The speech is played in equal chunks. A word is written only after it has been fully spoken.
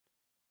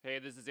Hey,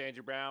 this is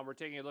Andrew Brown. We're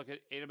taking a look at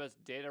AWS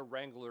Data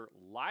Wrangler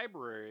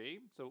library.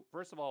 So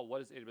first of all,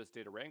 what is AWS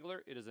Data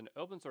Wrangler? It is an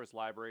open source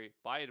library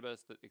by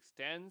AWS that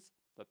extends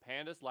the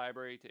Pandas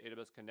library to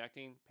AWS,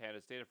 connecting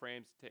Pandas data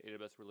frames to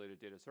AWS related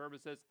data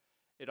services.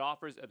 It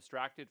offers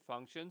abstracted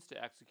functions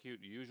to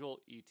execute usual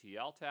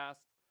ETL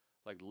tasks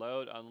like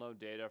load, unload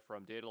data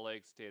from data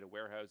lakes, data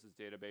warehouses,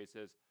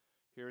 databases.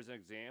 Here's an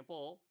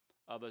example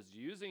of us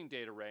using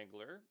Data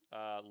Wrangler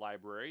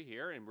library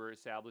here, and we're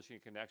establishing a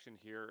connection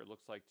here. It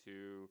looks like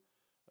to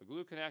a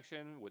Glue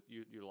connection with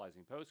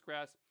utilizing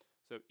Postgres.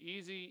 So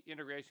easy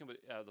integration with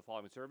the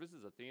following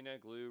services: Athena,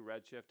 Glue,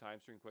 Redshift,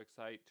 TimeStream,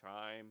 QuickSight,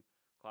 Chime,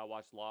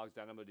 CloudWatch Logs,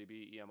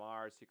 DynamoDB,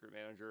 EMR, Secret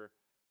Manager,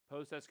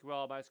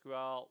 PostgreSQL,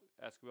 MySQL,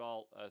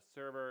 SQL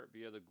Server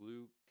via the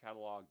Glue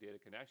catalog data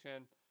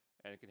connection,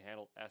 and it can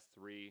handle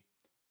S3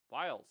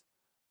 files.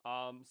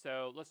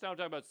 So let's now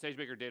talk about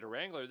SageMaker Data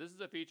Wrangler. This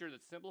is a feature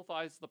that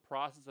simplifies the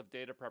process of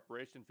data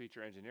preparation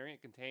feature engineering.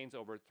 It contains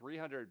over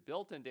 300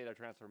 built-in data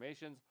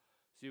transformations,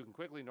 so you can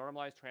quickly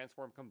normalize,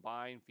 transform,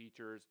 combine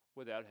features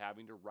without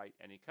having to write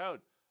any code.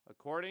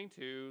 According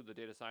to the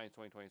Data Science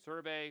 2020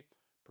 survey,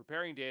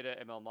 preparing data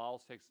ML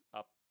models takes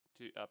up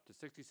to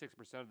 66%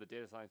 of the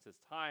data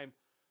scientist's time,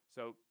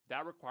 so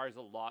that requires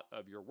a lot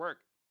of your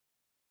work.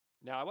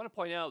 Now, I want to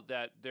point out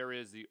that there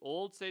is the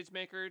old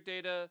SageMaker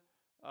Data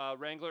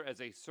Wrangler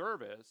as a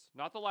service,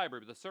 not the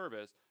library, but the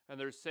service, and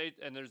there's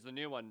the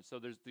new one. So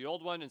there's the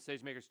old one in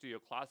SageMaker Studio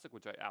Classic,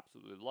 which I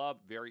absolutely love,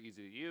 very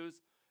easy to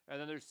use, and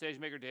then there's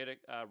SageMaker Data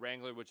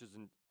Wrangler, which is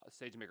in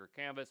SageMaker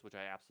Canvas, which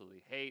I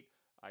absolutely hate.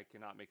 I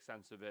cannot make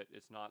sense of it.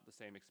 It's not the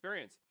same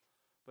experience.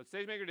 But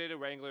SageMaker Data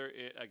Wrangler,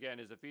 again,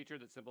 is a feature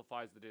that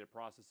simplifies the data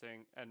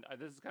processing. And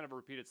this is kind of a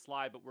repeated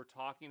slide, but we're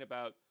talking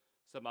about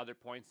some other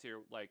points here,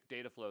 like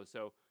data flow.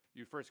 So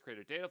you first create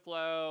a data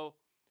flow,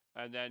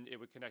 and then it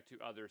would connect to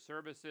other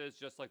services,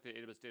 just like the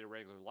AWS Data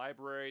Wrangler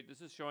library. This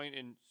is showing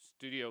in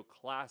Studio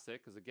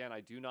Classic, because again, I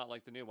do not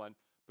like the new one,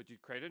 but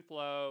you'd create a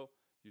flow,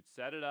 you'd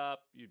set it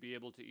up, you'd be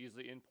able to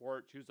easily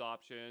import, choose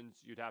options,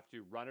 you'd have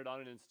to run it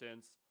on an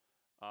instance,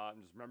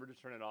 and just remember to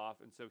turn it off.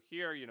 And so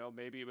here,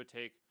 maybe it would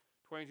take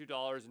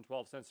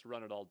 $22.12 to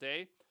run it all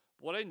day.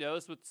 But what I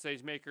noticed with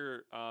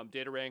SageMaker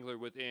Data Wrangler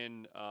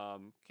within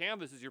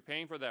Canvas is you're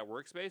paying for that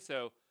workspace.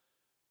 So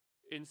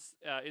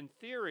in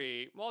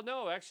theory, well,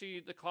 no, actually,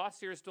 the cost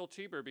here is still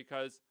cheaper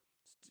because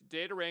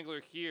Data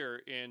Wrangler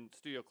here in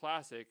Studio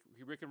Classic,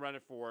 we can run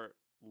it for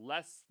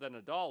less than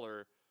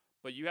 $1,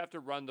 but you have to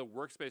run the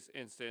workspace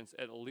instance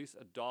at least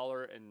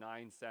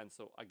 $1.09.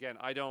 So again,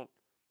 I don't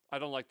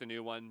like the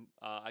new one.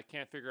 I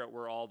can't figure out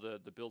where all the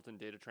built-in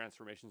data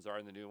transformations are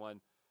in the new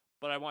one,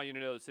 but I want you to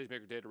know that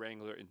SageMaker Data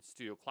Wrangler in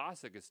Studio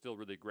Classic is still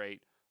really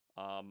great,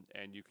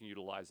 and you can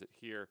utilize it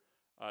here.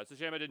 It's a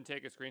shame I didn't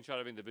take a screenshot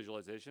of the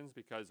visualizations,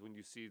 because when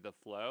you see the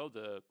flow,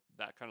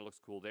 that kind of looks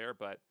cool there,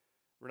 but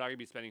we're not going to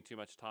be spending too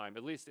much time,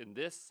 at least in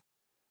this,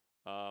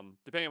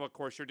 depending on what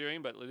course you're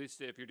doing, but at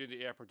least if you're doing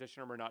the AI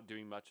Practitioner, we're not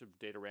doing much of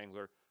Data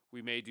Wrangler.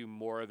 We may do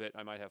more of it.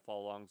 I might have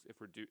follow-alongs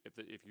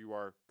if you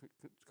are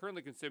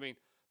currently consuming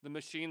the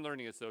Machine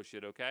Learning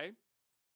Associate, okay?